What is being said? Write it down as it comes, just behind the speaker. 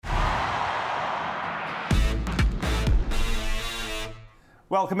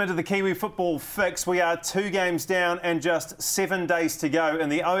Welcome into the Kiwi Football Fix. We are 2 games down and just 7 days to go in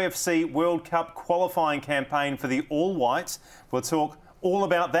the OFC World Cup qualifying campaign for the All Whites. We'll talk all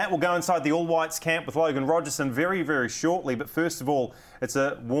about that. We'll go inside the All Whites camp with Logan Rogerson very, very shortly. But first of all, it's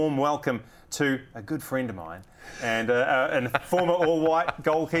a warm welcome to a good friend of mine and a former All White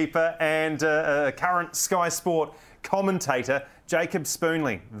goalkeeper and a current Sky Sport commentator, Jacob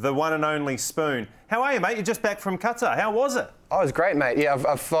Spoonley, the one and only Spoon. How are you, mate? You're just back from Qatar. How was it? Oh, it was great, mate. Yeah,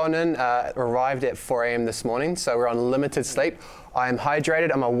 I've flown in, arrived at 4 a.m. this morning, so we're on limited sleep. I'm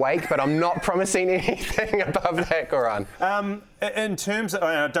hydrated, I'm awake, but I'm not promising anything above that, Goran. In terms of,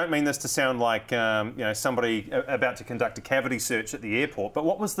 I don't mean this to sound like somebody about to conduct a cavity search at the airport, but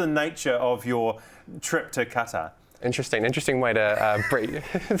what was the nature of your trip to Qatar? Interesting way to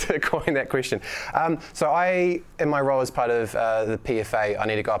to coin that question. So I, in my role as part of the PFA, I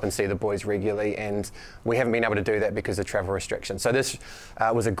need to go up and see the boys regularly, and we haven't been able to do that because of travel restrictions. So this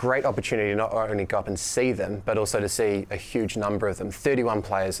was a great opportunity to not only go up and see them, but also to see a huge number of them, 31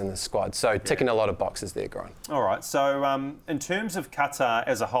 players in the squad. So ticking a lot of boxes there, Goran. All right, so in terms of Qatar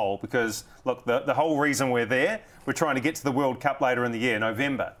as a whole, because look, the whole reason we're there, we're trying to get to the World Cup later in the year,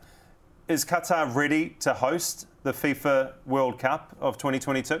 November. Is Qatar ready to host the FIFA World Cup of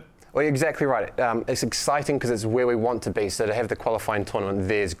 2022? Well, you're exactly right. It's exciting because it's where we want to be. So to have the qualifying tournament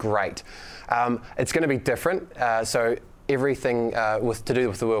there is great. It's going to be different. So everything to do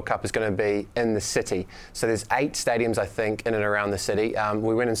with the World Cup is going to be in the city. So there's 8 stadiums, I think, in and around the city.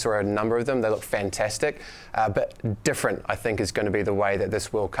 We went and saw a number of them. They look fantastic. But different, I think, is going to be the way that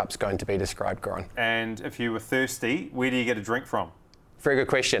this World Cup's going to be described, Goran. And if you were thirsty, where do you get a drink from? Very good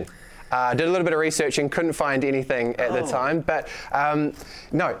question. Did a little bit of research and couldn't find anything at the time. But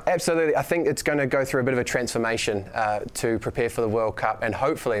no, absolutely. I think it's going to go through a bit of a transformation to prepare for the World Cup. And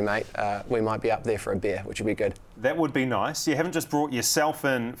hopefully, mate, we might be up there for a beer, which would be good. That would be nice. You haven't just brought yourself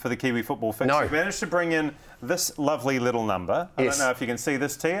in for the Kiwi Football Fix. No. You've managed to bring in this lovely little number. I don't know if you can see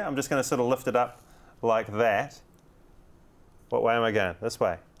this to you. I'm just going to sort of lift it up like that. What way am I going? This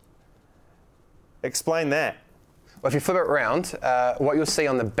way. Explain that. Well, if you flip it around, what you'll see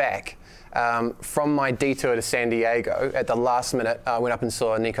on the back, from my detour to San Diego, at the last minute, I went up and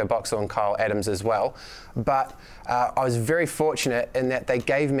saw Nico Boxall and Kyle Adams as well. But I was very fortunate in that they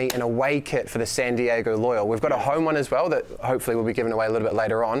gave me an away kit for the San Diego Loyal. We've got a home one as well that hopefully will be given away a little bit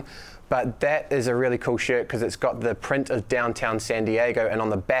later on. But that is a really cool shirt because it's got the print of downtown San Diego, and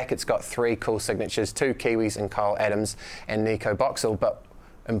on the back it's got 3 cool signatures, 2 Kiwis and Kyle Adams and Nico Boxall. But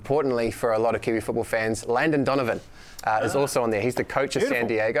importantly for a lot of Kiwi football fans, Landon Donovan is also on there. He's the coach of San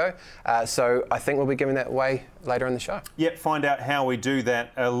Diego. So I think we'll be giving that away later in the show. Yep, find out how we do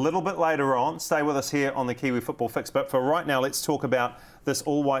that a little bit later on. Stay with us here on the Kiwi Football Fix. But for right now, let's talk about this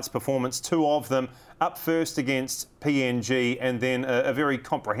All Whites performance. 2 of them up first against PNG, and then a very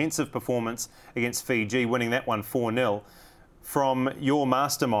comprehensive performance against Fiji, winning that one 4-0. From your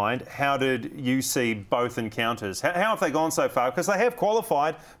mastermind, how did you see both encounters? How have they gone so far? Because they have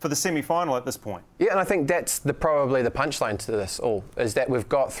qualified for the semi-final at this point. Yeah, and I think that's probably the punchline to this all, is that we've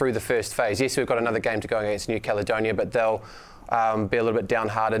got through the first phase. Yes, we've got another game to go against New Caledonia, but they'll be a little bit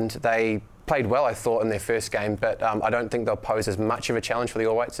downhearted. They played well, I thought, in their first game, but I don't think they'll pose as much of a challenge for the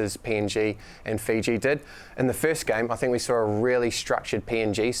All Whites as PNG and Fiji did. In the first game, I think we saw a really structured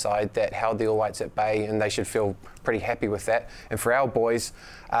PNG side that held the All Whites at bay, and they should feel pretty happy with that. And for our boys,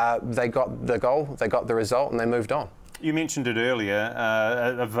 they got the goal, they got the result, and they moved on. You mentioned it earlier,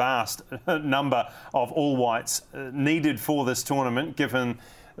 a vast number of All Whites needed for this tournament, given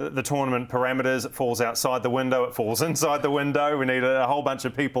the tournament parameters. It falls outside the window, it falls inside the window. We need a whole bunch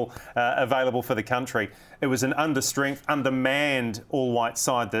of people available for the country. It was an understrength, undermanned All White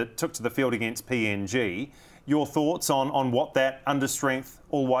side that took to the field against PNG. Your thoughts on what that understrength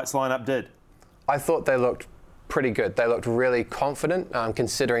All Whites lineup did? I thought they looked pretty good. They looked really confident,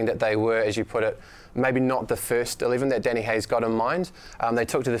 considering that they were, as you put it, maybe not the first 11 that Danny Hayes got in mind. They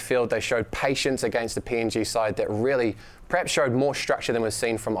took to the field, they showed patience against the PNG side that really perhaps showed more structure than we've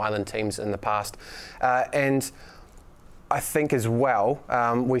seen from island teams in the past. And I think as well,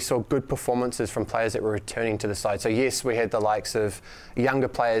 we saw good performances from players that were returning to the side. So yes, we had the likes of younger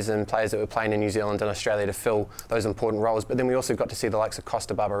players and players that were playing in New Zealand and Australia to fill those important roles, but then we also got to see the likes of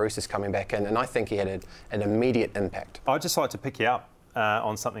Costa Barbarouses coming back in, and I think he had an immediate impact. I'd just like to pick you up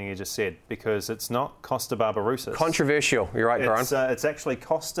on something you just said, because it's not Costa Barbarouses. Controversial, you're right, Goran. It's actually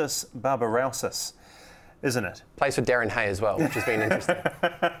Costas Barbarouses, isn't it? Plays for Darren Hay as well, which has been interesting.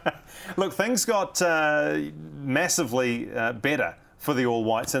 Look, things got massively better for the All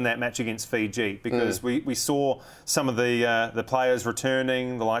Whites in that match against Fiji, because we saw some of the players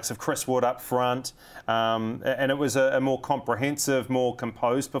returning, the likes of Chris Wood up front, and it was a more comprehensive, more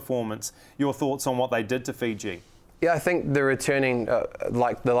composed performance. Your thoughts on what they did to Fiji? Yeah, I think the returning,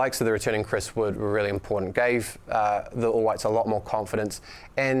 like the likes of the returning Chris Wood were really important. Gave the All Whites a lot more confidence,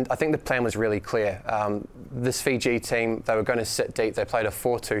 and I think the plan was really clear. This Fiji team, they were going to sit deep. They played a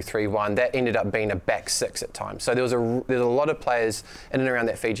 4-2-3-1. That ended up being a back six at times. So there's a lot of players in and around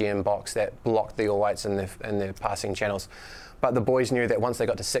that Fijian box that blocked the All Whites in their passing channels. But the boys knew that once they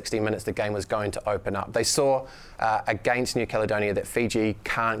got to 60 minutes, the game was going to open up. They saw against New Caledonia that Fiji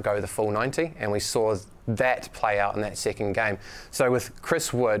can't go the full 90, and we saw that play out in that second game. So with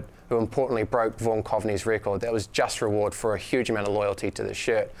Chris Wood, who importantly broke Vaughan Coveney's record, that was just reward for a huge amount of loyalty to the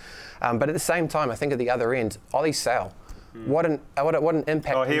shirt. But at the same time, I think at the other end, Ollie Sale. What an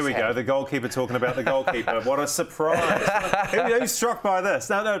impact. Oh, here we go. The goalkeeper talking about the goalkeeper. What a surprise. Who's struck by this?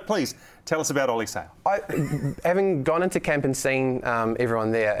 No, please, tell us about Ollie Sale. Having gone into camp and seen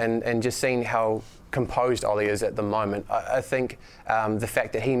everyone there and just seeing how composed Ollie is at the moment, I think the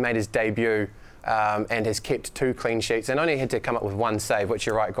fact that he made his debut and has kept 2 clean sheets and only had to come up with 1 save, which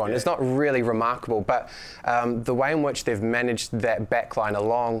you're right, Gordon. Yeah. It's not really remarkable, but the way in which they've managed that backline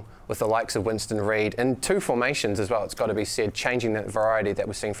along with the likes of Winston Reid and 2 formations as well, it's got to be said, changing that variety that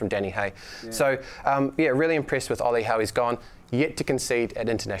we're seeing from Danny Hay. Yeah. So, really impressed with Ollie, how he's gone, yet to concede at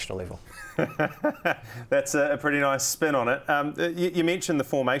international level. That's a pretty nice spin on it. You mentioned the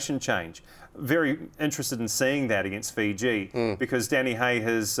formation change. Very interested in seeing that against Fiji because Danny Hay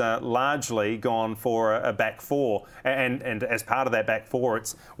has largely gone for a back 4, and as part of that back 4,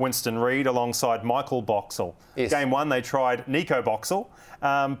 it's Winston Reid alongside Michael Boxall. Yes. Game 1 they tried Nico Boxall,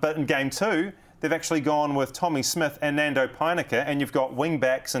 but in Game 2 they've actually gone with Tommy Smith and Nando Peineke, and you've got wing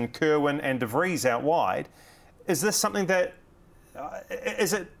backs and Kerwin and De Vries out wide. Is this something that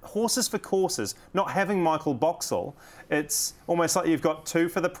is it horses for courses? Not having Michael Boxall, it's almost like you've got 2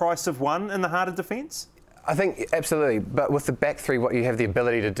 for the price of 1 in the heart of defence? I think absolutely, but with the back 3, what you have the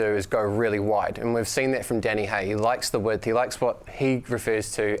ability to do is go really wide, and we've seen that from Danny Hay. He likes the width, he likes what he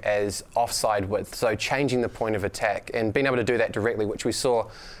refers to as offside width, so changing the point of attack and being able to do that directly, which we saw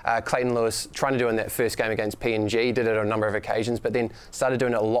Clayton Lewis trying to do in that first game against PNG, did it on a number of occasions, but then started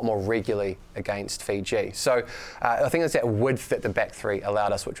doing it a lot more regularly against Fiji. So I think it's that width that the back 3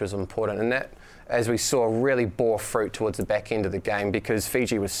 allowed us, which was important, and that, as we saw, really bore fruit towards the back end of the game because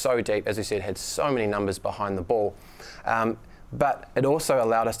Fiji was so deep, as we said, had so many numbers behind the ball. But it also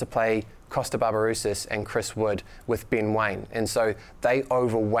allowed us to play Costa Barbarouses and Chris Wood with Ben Waine. And so they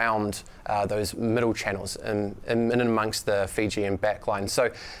overwhelmed those middle channels in amongst the Fijian backline.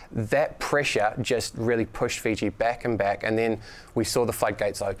 So that pressure just really pushed Fiji back and back. And then we saw the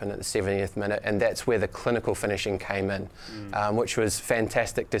floodgates open at the 70th minute. And that's where the clinical finishing came in, which was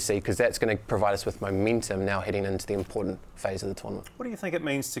fantastic to see because that's going to provide us with momentum now heading into the important phase of the tournament. What do you think it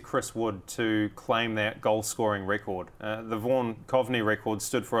means to Chris Wood to claim that goal-scoring record? The Vaughan Coveney record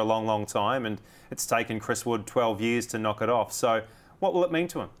stood for a long, long time, and it's taken Chris Wood 12 years to knock it off. So what will it mean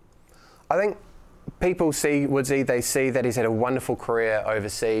to him? I think people see Woodsy, they see that he's had a wonderful career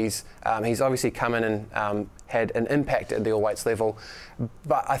overseas. He's obviously come in and had an impact at the All Whites level.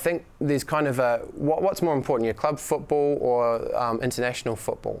 But I think there's kind of a, what's more important, your club football or international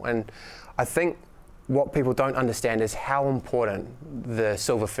football? And I think what people don't understand is how important the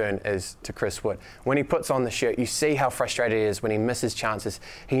Silver Fern is to Chris Wood. When he puts on the shirt, you see how frustrated he is when he misses chances.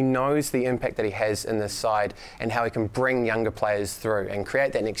 He knows the impact that he has in this side and how he can bring younger players through and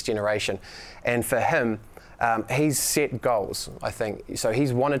create that next generation. And for him, he's set goals, I think. So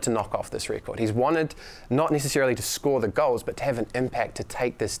he's wanted to knock off this record. He's wanted not necessarily to score the goals, but to have an impact to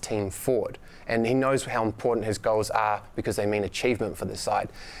take this team forward. And he knows how important his goals are because they mean achievement for the side.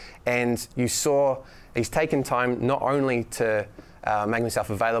 And you saw he's taken time not only to make himself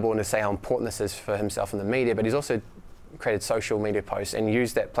available and to say how important this is for himself in the media, but he's also created social media posts and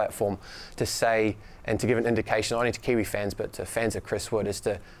used that platform to say and to give an indication not only to Kiwi fans but to fans of Chris Wood as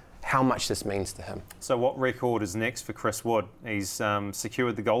to how much this means to him. So what record is next for Chris Wood? He's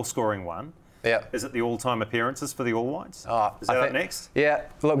secured the goal-scoring one. Yeah. Is it the all-time appearances for the All Whites? Is that up next? Yeah.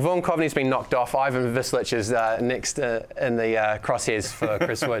 Look, Vaughan Coveney's been knocked off. Ivan Vislic is next in the crosshairs for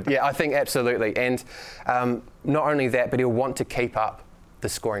Chris Wood. Yeah, I think absolutely. And not only that, but he'll want to keep up the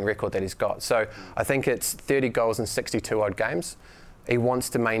scoring record that he's got. So I think it's 30 goals in 62 odd games. He wants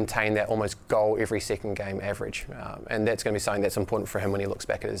to maintain that almost goal every second game average. And that's going to be something that's important for him when he looks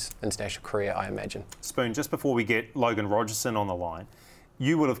back at his international career, I imagine. Spoon, just before we get Logan Rogerson on the line,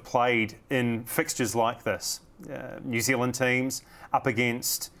 you would have played in fixtures like this, New Zealand teams up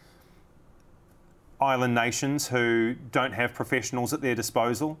against island nations who don't have professionals at their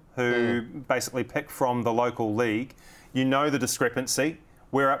disposal, who basically pick from the local league. You know the discrepancy.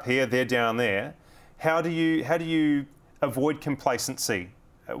 We're up here, they're down there. How do you avoid complacency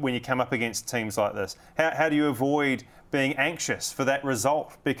when you come up against teams like this? How do you avoid being anxious for that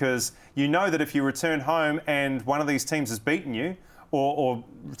result? Because you know that if you return home and one of these teams has beaten you or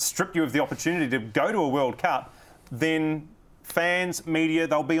stripped you of the opportunity to go to a World Cup, then fans, media,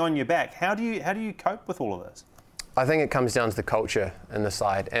 they'll be on your back. How do you cope with all of this? I think it comes down to the culture in the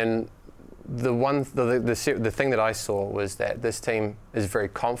side, and the thing that I saw was that this team is very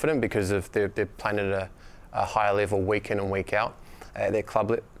confident because of they're playing at a higher level week in and week out at their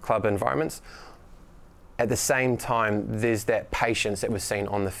club environments. At the same time, there's that patience that we've seen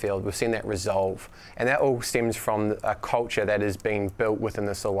on the field. We've seen that resolve, and that all stems from a culture that is being built within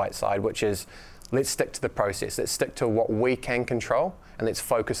this All White side, which is let's stick to the process, let's stick to what we can control, and let's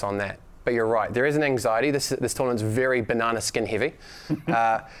focus on that. But you're right, there is an anxiety. This tournament's very banana skin heavy,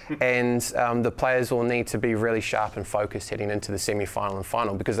 and the players will need to be really sharp and focused heading into the semi-final and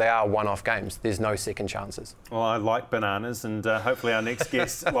final because they are one-off games. There's no second chances. Well, I like bananas, and hopefully our next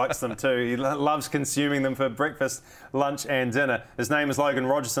guest likes them too. He loves consuming them for breakfast, lunch and dinner. His name is Logan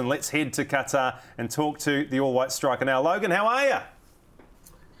Rogerson. Let's head to Qatar and talk to the All White striker now. Logan, how are you?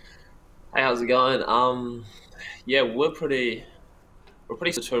 Hey, how's it going? Yeah, we're pretty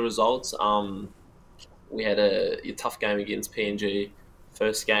good to results. We had a tough game against PNG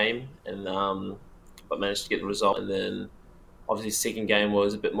first game, and but managed to get the result. And then obviously second game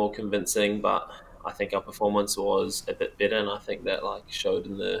was a bit more convincing, but I think our performance was a bit better, and I think that showed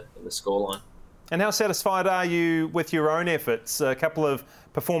in the scoreline. And how satisfied are you with your own efforts? A couple of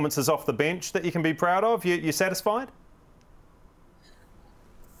performances off the bench that you can be proud of. You satisfied?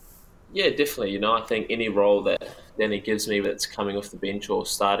 Yeah, definitely. I think any role that Danny gives me that's coming off the bench or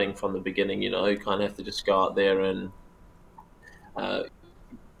starting from the beginning, you kind of have to just go out there and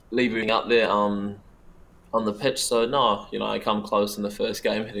leaving out there on the pitch. So, no, I come close in the first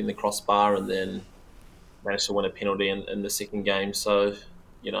game, hitting the crossbar, and then managed to win a penalty in the second game. So,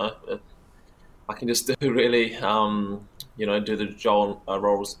 I can just do really, do the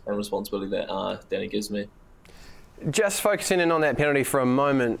role and responsibility that Danny gives me. Just focusing in on that penalty for a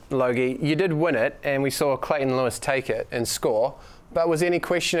moment, Logie, you did win it, and we saw Clayton Lewis take it and score. But was there any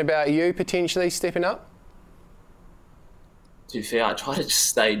question about you potentially stepping up? To be fair, I try to just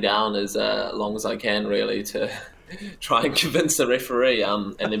stay down as long as I can, really, to try and convince the referee.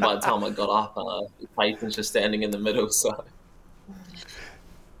 And then by the time I got up, Clayton's just standing in the middle. So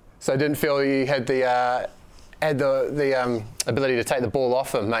didn't feel you had the ability to take the ball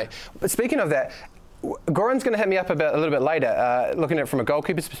off him, mate. But speaking of that, Goran's going to hit me up a little bit later, looking at it from a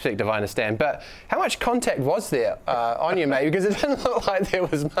goalkeeper's perspective, I understand. But how much contact was there on you, mate? Because it didn't look like there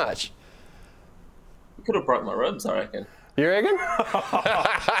was much. You could have broke my ribs, I reckon. You reckon?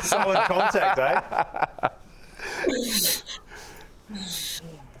 Solid contact, eh?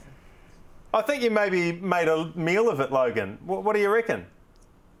 I think you maybe made a meal of it, Logan. What do you reckon?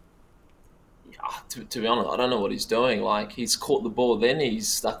 To be honest, I don't know what he's doing. He's caught the ball, then he's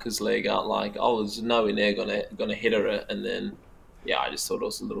stuck his leg out. I was nowhere near gonna header it, and then I just thought it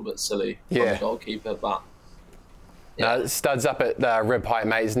was a little bit silly from the goalkeeper. But no, studs up at rib height,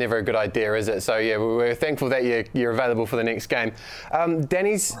 mate, is never a good idea, is it? So we're thankful that you're available for the next game.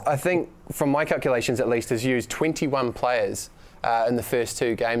 Danny's, I think, from my calculations at least, has used 21 players in the first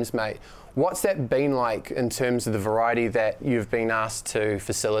two games, mate. What's that been like in terms of the variety that you've been asked to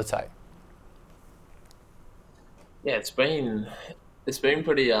facilitate? Yeah, it's been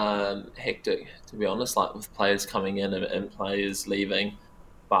pretty hectic, to be honest, with players coming in and players leaving.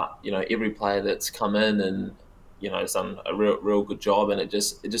 But, every player that's come in and, has done a real good job, and it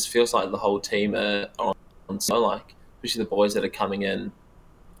just feels like the whole team are on, so especially the boys that are coming in,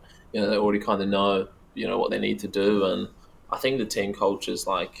 they already kind of know, what they need to do. And I think the team culture is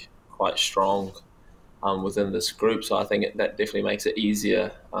quite strong within this group. So I think that definitely makes it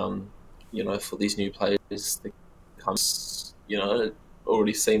easier, for these new players to comes, it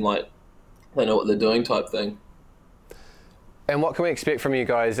already seem like they know what they're doing type thing. And what can we expect from you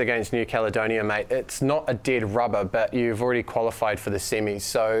guys against New Caledonia, mate? It's not a dead rubber, but you've already qualified for the semis.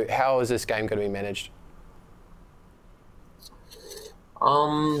 So how is this game going to be managed?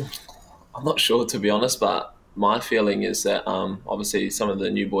 I'm not sure, to be honest, but my feeling is that obviously some of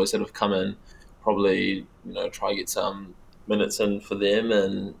the new boys that have come in probably, try to get some minutes in for them,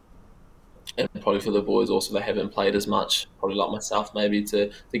 and probably for the boys also they haven't played as much, probably like myself maybe, to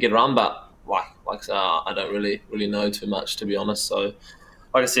get around. But I don't really know too much, to be honest. So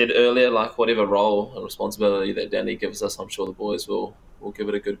like I said earlier, whatever role and responsibility that Danny gives us, I'm sure the boys will give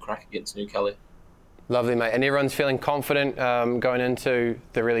it a good crack against New Cali. Lovely, mate. And everyone's feeling confident going into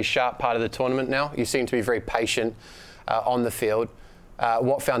the really sharp part of the tournament now. You seem to be very patient on the field.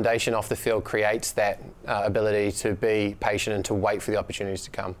 What foundation off the field creates that ability to be patient and to wait for the opportunities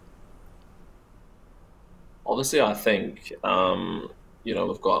to come? Obviously, I think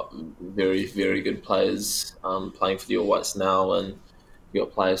we've got very, very good players playing for the All Whites now, and you've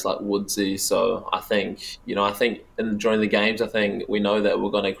got players like Woodsy. So I think during the games, I think we know that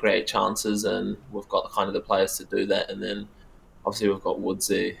we're going to create chances, and we've got kind of the players to do that. And then obviously we've got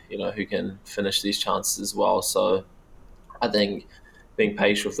Woodsy, who can finish these chances as well. So I think being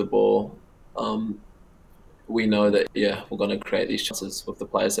patient with the ball, we know that we're going to create these chances with the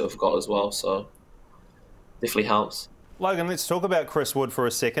players that we've got as well. So definitely helps. Logan, let's talk about Chris Wood for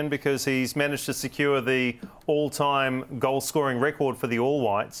a second, because he's managed to secure the all-time goal-scoring record for the All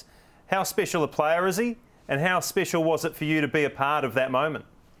Whites. How special a player is he, and how special was it for you to be a part of that moment?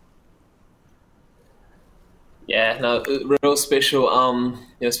 Yeah, no, real special.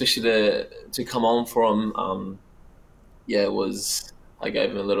 Especially to come on for him. I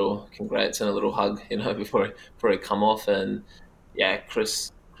gave him a little congrats and a little hug, before he come off, and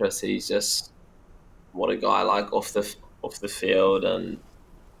Chris, he's just what a guy, like off the field, and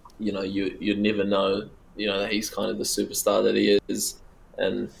you'd never know that he's kind of the superstar that he is,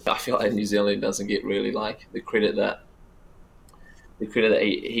 and I feel like New Zealand doesn't get really like the credit that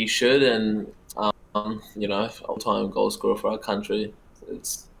he should, and all-time goal scorer for our country.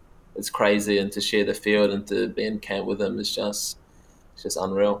 It's crazy, and to share the field and to be in camp with him is just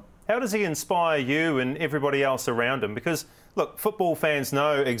unreal. How does he inspire you and everybody else around him? Because look, football fans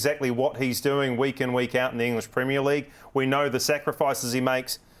know exactly what he's doing week in, week out in the English Premier League. We know the sacrifices he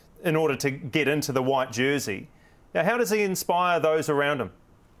makes in order to get into the white jersey. Now, how does he inspire those around him?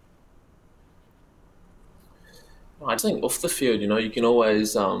 I think off the field, you can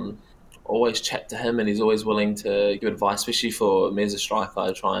always chat to him, and he's always willing to give advice, especially for me as a striker.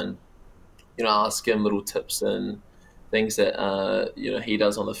 I try and, ask him little tips and things that, he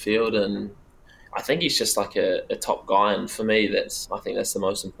does on the field, and I think he's just like a top guy, and for me, I think that's the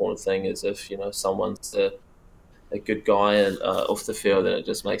most important thing. Is if someone's a good guy and off the field, then it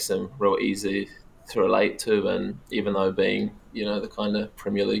just makes him real easy to relate to. And even though being the kind of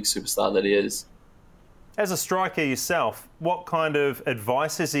Premier League superstar that he is, as a striker yourself, what kind of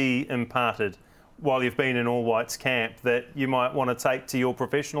advice has he imparted while you've been in All Whites camp that you might want to take to your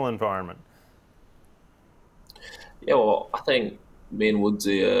professional environment? Yeah, well, I think me and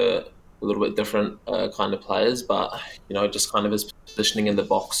Woodsy are a little bit different kind of players, but just kind of his positioning in the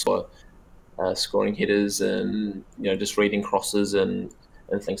box for scoring headers, and just reading crosses and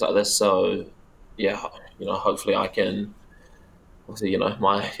things like this. So hopefully I can. Obviously,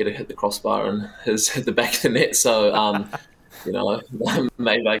 my header hit the crossbar and his hit the back of the net. So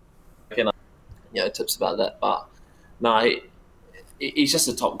maybe I can tips about that. But no, he's just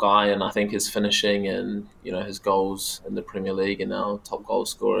a top guy, and I think his finishing and his goals in the Premier League and now top goal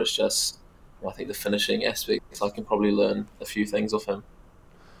scorer is just, I think the finishing aspect, I can probably learn a few things off him.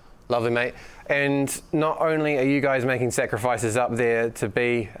 Lovely, mate. And not only are you guys making sacrifices up there to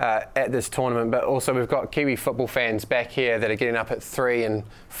be at this tournament, but also we've got Kiwi football fans back here that are getting up at 3 and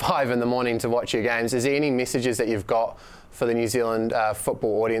 5 in the morning to watch your games. Is there any messages that you've got for the New Zealand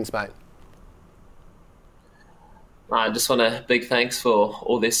football audience, mate? I just want a big thanks for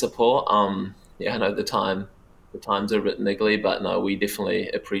all their support. I know the times are a bit niggly, but no, we definitely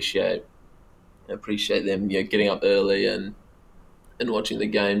appreciate them getting up early and watching the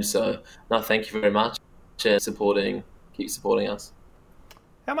game. So no, thank you very much, and keep supporting us.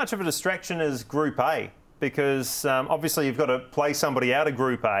 How much of a distraction is Group A? Because obviously you've got to play somebody out of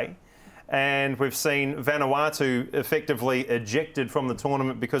Group A, and we've seen Vanuatu effectively ejected from the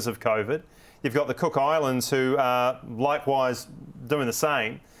tournament because of COVID. You've got the Cook Islands who are likewise doing the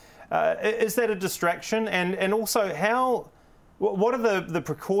same. Is that a distraction? And also, what are the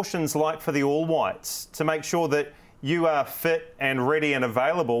precautions like for the All Whites to make sure that you are fit and ready and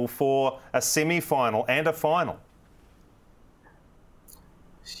available for a semi-final and a final?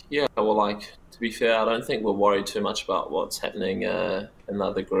 Yeah, well, to be fair, I don't think we're worried too much about what's happening in the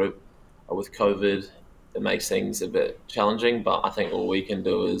other group with COVID. It makes things a bit challenging, but I think all we can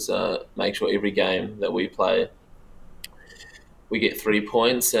do is make sure every game that we play, we get 3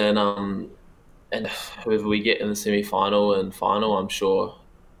 points, and whoever we get in the semi-final and final, I'm sure,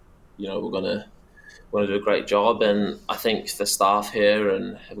 we're gonna do a great job. And I think the staff here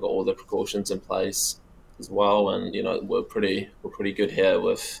and have got all the precautions in place as well, and we're pretty good here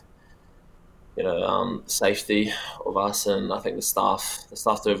with safety of us, and I think the staff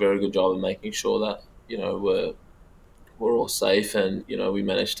do a very good job of making sure that we're we're all safe, and we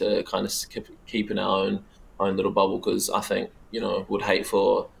managed to kind of keep in our own little bubble, because I think would hate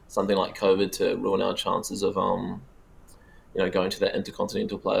for something like COVID to ruin our chances of going to that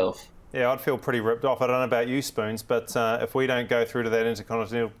intercontinental playoff. Yeah, I'd feel pretty ripped off. I don't know about you, Spoons, but if we don't go through to that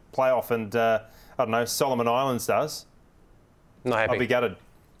intercontinental playoff and, I don't know, Solomon Islands does, not happy. I'll be gutted.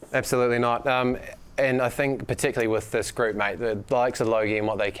 Absolutely not. And I think particularly with this group, mate, the likes of Logie and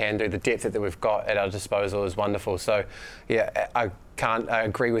what they can do, the depth that we've got at our disposal is wonderful. So, yeah, I can't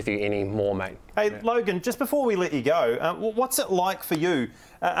agree with you any more, mate. Hey, Logan, just before we let you go, what's it like for you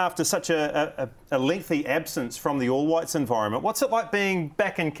after such a lengthy absence from the All Whites environment? What's it like being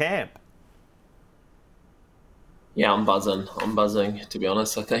back in camp? Yeah, I'm buzzing. To be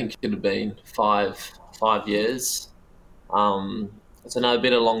honest, I think it had been five years. So no, it's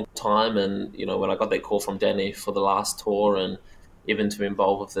been a long time, and when I got that call from Danny for the last tour, and even to be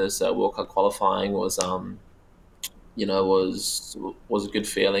involved with this World Cup qualifying was a good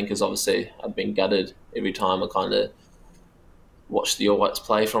feeling, because obviously I'd been gutted every time I kind of watched the All Whites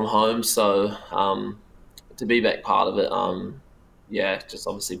play from home. So to be back part of it, just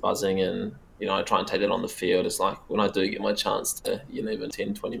obviously buzzing, and I try and take that on the field. It's like when I do get my chance to, even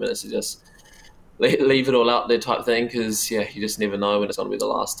 10, 20 minutes to just leave it all out there type thing, because, you just never know when it's going to be the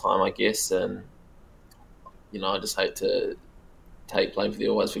last time, I guess. And, I just hate to take playing for the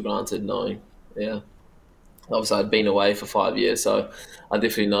All Whites for granted, knowing, obviously I'd been away for 5 years, so I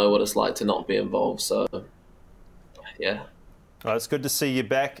definitely know what it's like to not be involved. So, yeah. Well, it's good to see you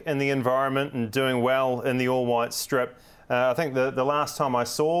back in the environment and doing well in the All Whites strip. I think the last time I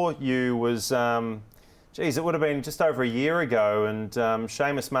saw you was, it would have been just over a year ago, and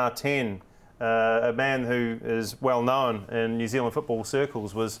Seamus Martin, a man who is well known in New Zealand football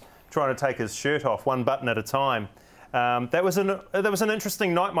circles, was trying to take his shirt off one button at a time. That was an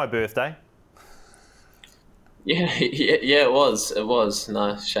interesting night, my birthday. Yeah, it was.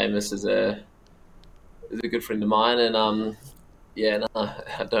 No, Seamus is a good friend of mine, and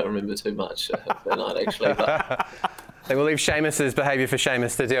I don't remember too much of that night actually. But I think we'll leave Seamus's behaviour for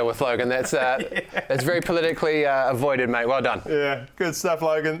Seamus to deal with, Logan. That's very politically avoided, mate. Well done. Yeah, good stuff,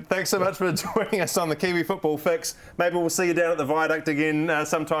 Logan. Thanks so much for joining us on the Kiwi Football Fix. Maybe we'll see you down at the Viaduct again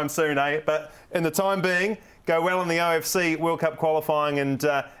sometime soon, eh? But in the time being, go well in the OFC World Cup qualifying, and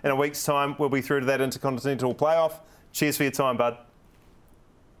in a week's time we'll be through to that intercontinental playoff. Cheers for your time, bud.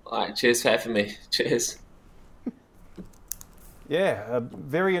 All right, cheers for having me. Cheers. Yeah, a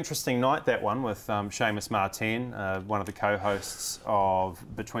very interesting night, that one, with Seamus Martin, one of the co-hosts of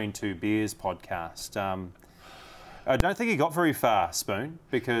Between Two Beers podcast. I don't think he got very far, Spoon,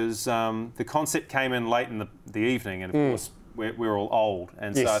 because the concept came in late in the evening, and of course we're all old,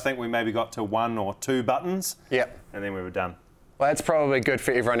 and so I think we maybe got to 1 or 2 buttons, and then we were done. Well, that's probably good for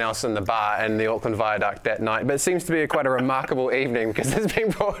everyone else in the bar and the Auckland Viaduct that night. But it seems to be quite a remarkable evening, because it's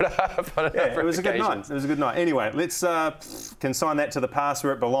been brought up on a number it was of a good night. occasions. It was a good night. Anyway, let's consign that to the past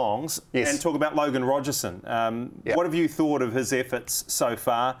where it belongs, and talk about Logan Rogerson. What have you thought of his efforts so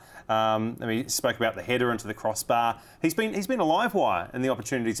far? He spoke about the header into the crossbar. He's been a live wire in the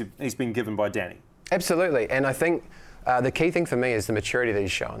opportunities he's been given by Danny. Absolutely, and I think the key thing for me is the maturity that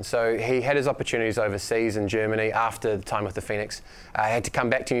he's shown. So he had his opportunities overseas in Germany after the time with the Phoenix. He had to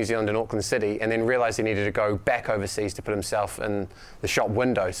come back to New Zealand in Auckland City, and then realised he needed to go back overseas to put himself in the shop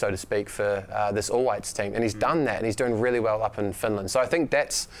window, so to speak, for this All Whites team. And he's done that, and he's doing really well up in Finland. So I think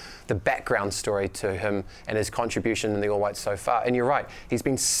that's the background story to him and his contribution in the All Whites so far. And you're right, he's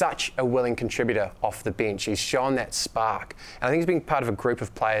been such a willing contributor off the bench. He's shown that spark. And I think he's been part of a group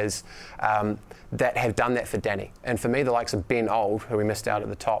of players that have done that for Danny. And for me, the likes of Ben Old, who we missed out at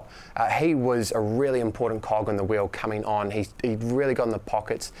the top, he was a really important cog in the wheel coming on. He really got in the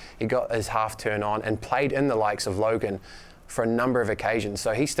pockets, he got his half turn on, and played in the likes of Logan for a number of occasions.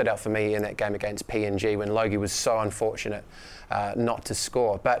 So he stood out for me in that game against PNG when Logie was so unfortunate not to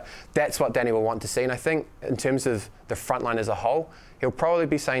score. But that's what Danny will want to see. And I think in terms of the front line as a whole, he'll probably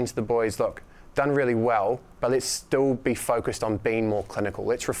be saying to the boys, look, done really well, but let's still be focused on being more clinical.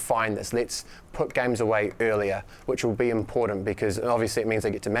 Let's refine this. Let's put games away earlier, which will be important, because obviously it means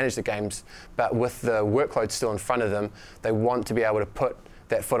they get to manage the games, but with the workload still in front of them, they want to be able to put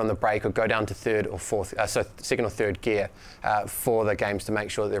that foot on the brake or go down to second or third gear for the games to make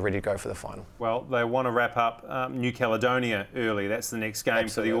sure that they're ready to go for the final. Well, they want to wrap up New Caledonia early. That's the next game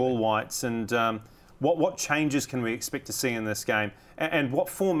for the All Whites. And what changes can we expect to see in this game? And what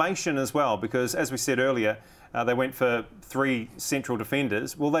formation as well? Because as we said earlier, they went for 3 central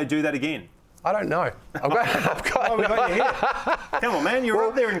defenders. Will they do that again? I don't know. We got you here. Come on, man. You're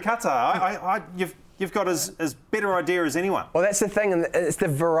up there in Qatar. you've got as better idea as anyone. Well, that's the thing, and it's the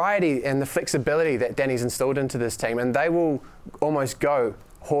variety and the flexibility that Danny's installed into this team, and they will almost go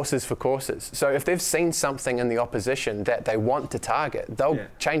horses for courses. So if they've seen something in the opposition that they want to target, they'll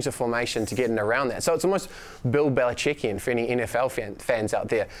change the formation to get in around that. So it's almost Bill Belichickian for any NFL fans out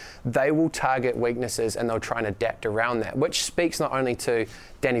there. They will target weaknesses and they'll try and adapt around that, which speaks not only to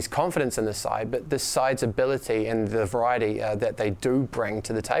Danny's confidence in the side, but the side's ability and the variety that they do bring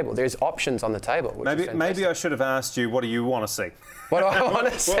to the table. There's options on the table. Maybe I should have asked you, what do you want to see? What do I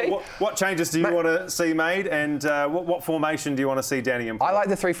want to see? What changes do you want to see made, and what formation do you want to see Danny employ? I like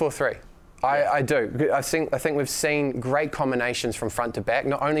the 3-4-3. I do. I think we've seen great combinations from front to back.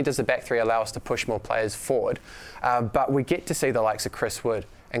 Not only does the back three allow us to push more players forward, but we get to see the likes of Chris Wood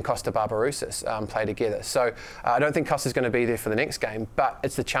and Costa Barbarouses play together. So I don't think Costa's going to be there for the next game, but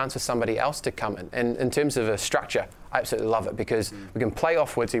it's the chance for somebody else to come in. And in terms of a structure, I absolutely love it because we can play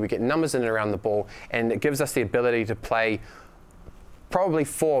off Woodsy, we get numbers in and around the ball, and it gives us the ability to play probably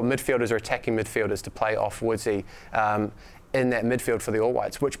 4 midfielders or attacking midfielders to play off Woodsy in that midfield for the All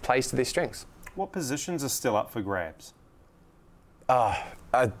Whites, which plays to their strengths. What positions are still up for grabs?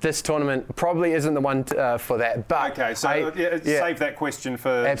 This tournament probably isn't the one for that. But okay, so save that question for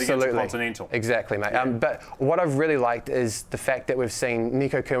the Intercontinental. Exactly, mate. Yeah. But what I've really liked is the fact that we've seen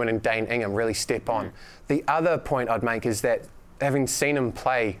Nico Kerwin and Dane Ingham really step on. The other point I'd make is that having seen him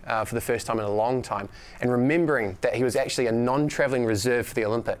play for the first time in a long time and remembering that he was actually a non-travelling reserve for the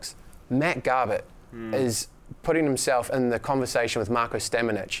Olympics, Matt Garbutt is putting himself in the conversation with Marko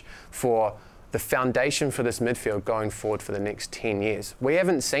Stamenic for the foundation for this midfield going forward for the next 10 years. We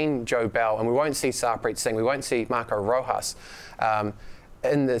haven't seen Joe Bell, and we won't see Sarpreet Singh, we won't see Marco Rojas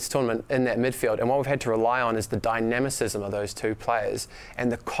in this tournament in that midfield. And what we've had to rely on is the dynamicism of those two players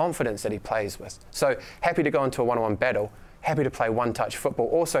and the confidence that he plays with. So happy to go into a one-on-one battle, happy to play one-touch football,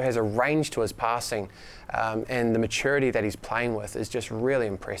 also has a range to his passing, and the maturity that he's playing with is just really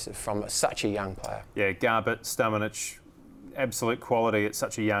impressive from such a young player. Yeah, Garbutt, Stamenic, absolute quality at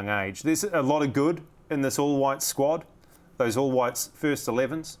such a young age. There's a lot of good in this All Whites squad, those All Whites first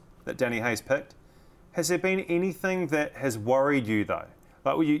 11s that Danny Hayes picked. Has there been anything that has worried you though?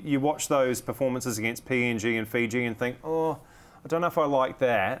 Like you watch those performances against PNG and Fiji and think, I don't know if I like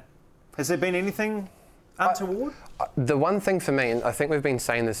that. Has there been anything untoward? The one thing for me, and I think we've been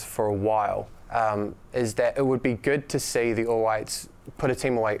saying this for a while, is that it would be good to see the All Whites put a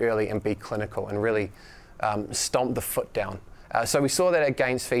team away early and be clinical and really stomp the foot down. So we saw that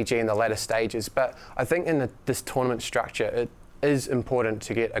against Fiji in the latter stages, but I think in this tournament structure, it is important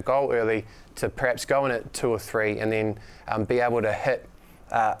to get a goal early, to perhaps go in at 2 or 3, and then be able to hit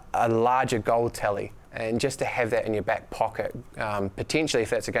a larger goal tally, and just to have that in your back pocket, potentially if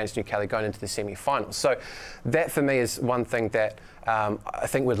that's against New Cali going into the semi-finals. So that for me is one thing that I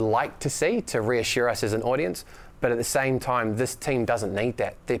think we'd like to see to reassure us as an audience. But at the same time, this team doesn't need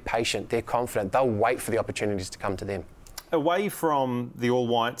that. They're patient, they're confident, they'll wait for the opportunities to come to them. Away from the All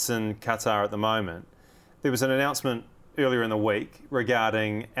Whites in Qatar at the moment, there was an announcement earlier in the week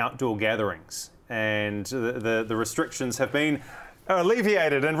regarding outdoor gatherings, and the restrictions have been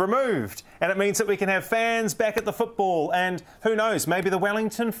alleviated and removed, and it means that we can have fans back at the football, and who knows, maybe the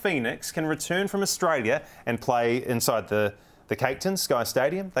Wellington Phoenix can return from Australia and play inside the Cape Town Sky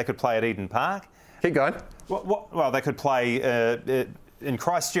Stadium. They could play at Eden Park. Keep going. Well, they could play in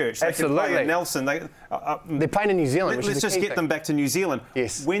Christchurch. They Absolutely. could play in Nelson. They're playing in New Zealand. Let's just get them back to New Zealand.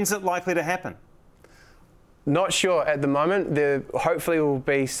 Yes. When's it likely to happen? Not sure at the moment. There hopefully will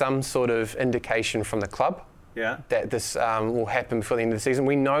be some sort of indication from the club that this will happen before the end of the season.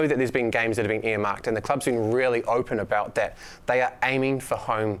 We know that there's been games that have been earmarked, and the club's been really open about that. They are aiming for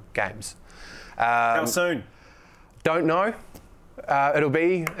home games. How soon? Don't know. It'll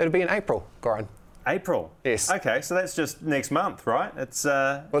be in April, Goran. April. Yes. Okay, so that's just next month, right? It's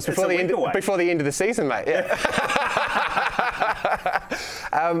before the end of the season, mate. Yeah.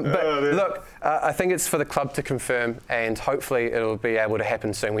 Look, I think it's for the club to confirm, and hopefully it'll be able to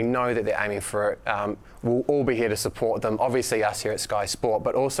happen soon. We know that they're aiming for it. We'll all be here to support them. Obviously us here at Sky Sport,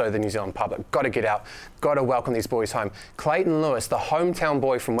 but also the New Zealand public. Got to get out. Got to welcome these boys home. Clayton Lewis, the hometown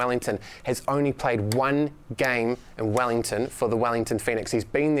boy from Wellington, has only played 1 game in Wellington for the Wellington Phoenix. He's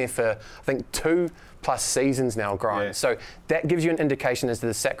been there for, I think, 2+ seasons now, Grant. Yeah. So that gives you an indication as to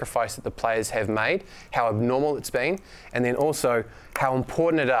the sacrifice that the players have made, how abnormal it's been, and then also how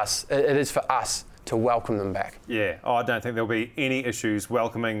important it is for us to welcome them back. Yeah, I don't think there'll be any issues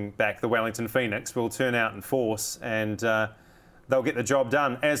welcoming back the Wellington Phoenix. We'll turn out in force, and they'll get the job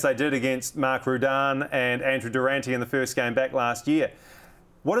done, as they did against Mark Rudan and Andrew Durante in the first game back last year.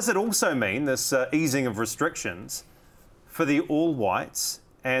 What does it also mean, this easing of restrictions, for the All Whites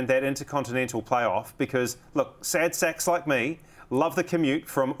and that intercontinental playoff because, look, sad sacks like me love the commute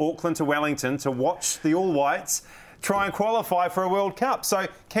from Auckland to Wellington to watch the All Whites try and qualify for a World Cup. So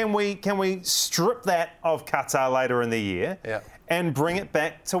can we strip that of Qatar later in the year and bring it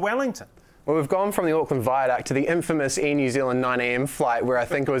back to Wellington? Well, we've gone from the Auckland Viaduct to the infamous Air New Zealand 9am flight where I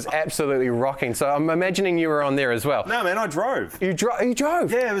think it was absolutely rocking. So I'm imagining you were on there as well. No, man, I drove. You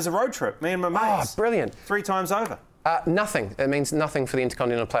drove? Yeah, it was a road trip, me and my mates. Oh, brilliant. 3 times over. Nothing. It means nothing for the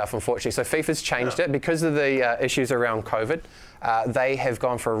Intercontinental Playoff, unfortunately. So FIFA's changed it because of the issues around COVID. They have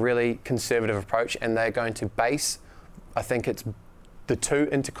gone for a really conservative approach and they're going to base, I think it's the 2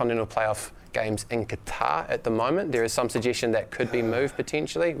 Intercontinental Playoff games in Qatar at the moment. There is some suggestion that could be moved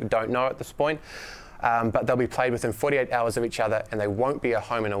potentially. We don't know at this point. But they'll be played within 48 hours of each other and they won't be a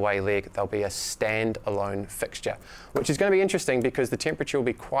home and away leg. They'll be a stand-alone fixture, which is going to be interesting because the temperature will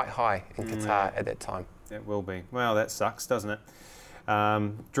be quite high in Qatar at that time. It will be. Well, that sucks, doesn't it?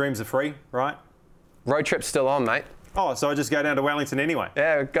 Dreams are free, right? Road trip's still on, mate. Oh, so I just go down to Wellington anyway?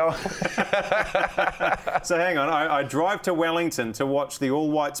 Yeah, go. So hang on, I drive to Wellington to watch the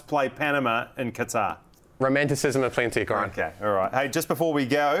All Whites play Panama in Qatar. Romanticism aplenty, Corin. Okay, all right. Hey, just before we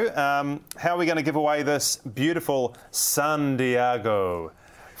go, how are we going to give away this beautiful San Diego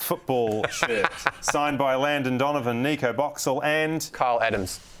football shirt signed by Landon Donovan, Nico Boxall and Kyle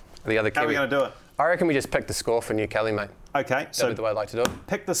Adams, the other Kiwi. How are we going to do it? I reckon we just pick the score for New Cali, mate. Okay, so that'd be the way I'd like to do it.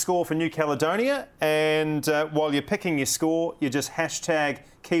 Pick the score for New Caledonia, and while you're picking your score, you just hashtag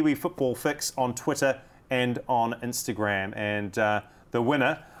Kiwi Football Fix on Twitter and on Instagram. And the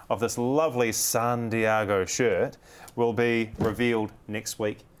winner of this lovely San Diego shirt will be revealed next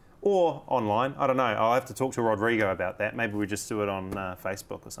week or online. I don't know. I'll have to talk to Rodrigo about that. Maybe we just do it on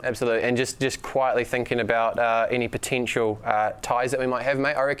Facebook or something. Absolutely. And just quietly thinking about any potential ties that we might have,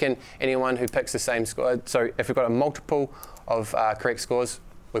 mate. I reckon anyone who picks the same score, so if we've got a multiple of correct scores,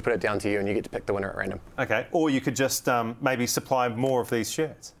 we put it down to you and you get to pick the winner at random. Okay. Or you could just maybe supply more of these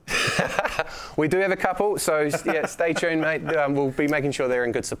shirts. We do have a couple, so yeah, stay tuned, mate. We'll be making sure they're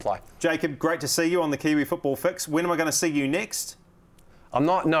in good supply. Jacob, great to see you on the Kiwi Football Fix. When am I going to see you next? I'm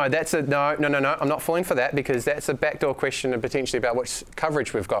not. No, that's a no. I'm not falling for that because that's a backdoor question and potentially about which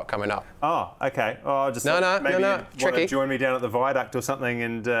coverage we've got coming up. Oh, okay. Oh, I just no. Maybe you Tricky. want to join me down at the Viaduct or something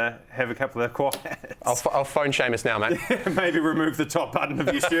and have a couple of quiets. I'll phone Seamus now, mate. Maybe remove the top button of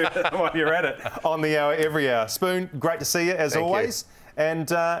your shirt while you're at it on the hour every hour. Spoon, great to see you as always. You. And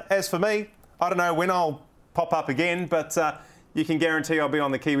as for me, I don't know when I'll pop up again, but you can guarantee I'll be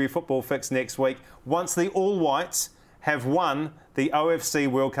on the Kiwi Football Fix next week once the All Whites have won the OFC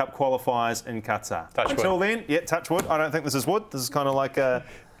World Cup qualifiers in Qatar. Until then, touch wood. I don't think this is wood. This is kind of like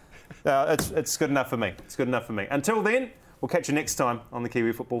it's good enough for me. It's good enough for me. Until then, we'll catch you next time on the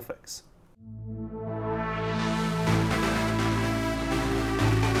Kiwi Football Fix.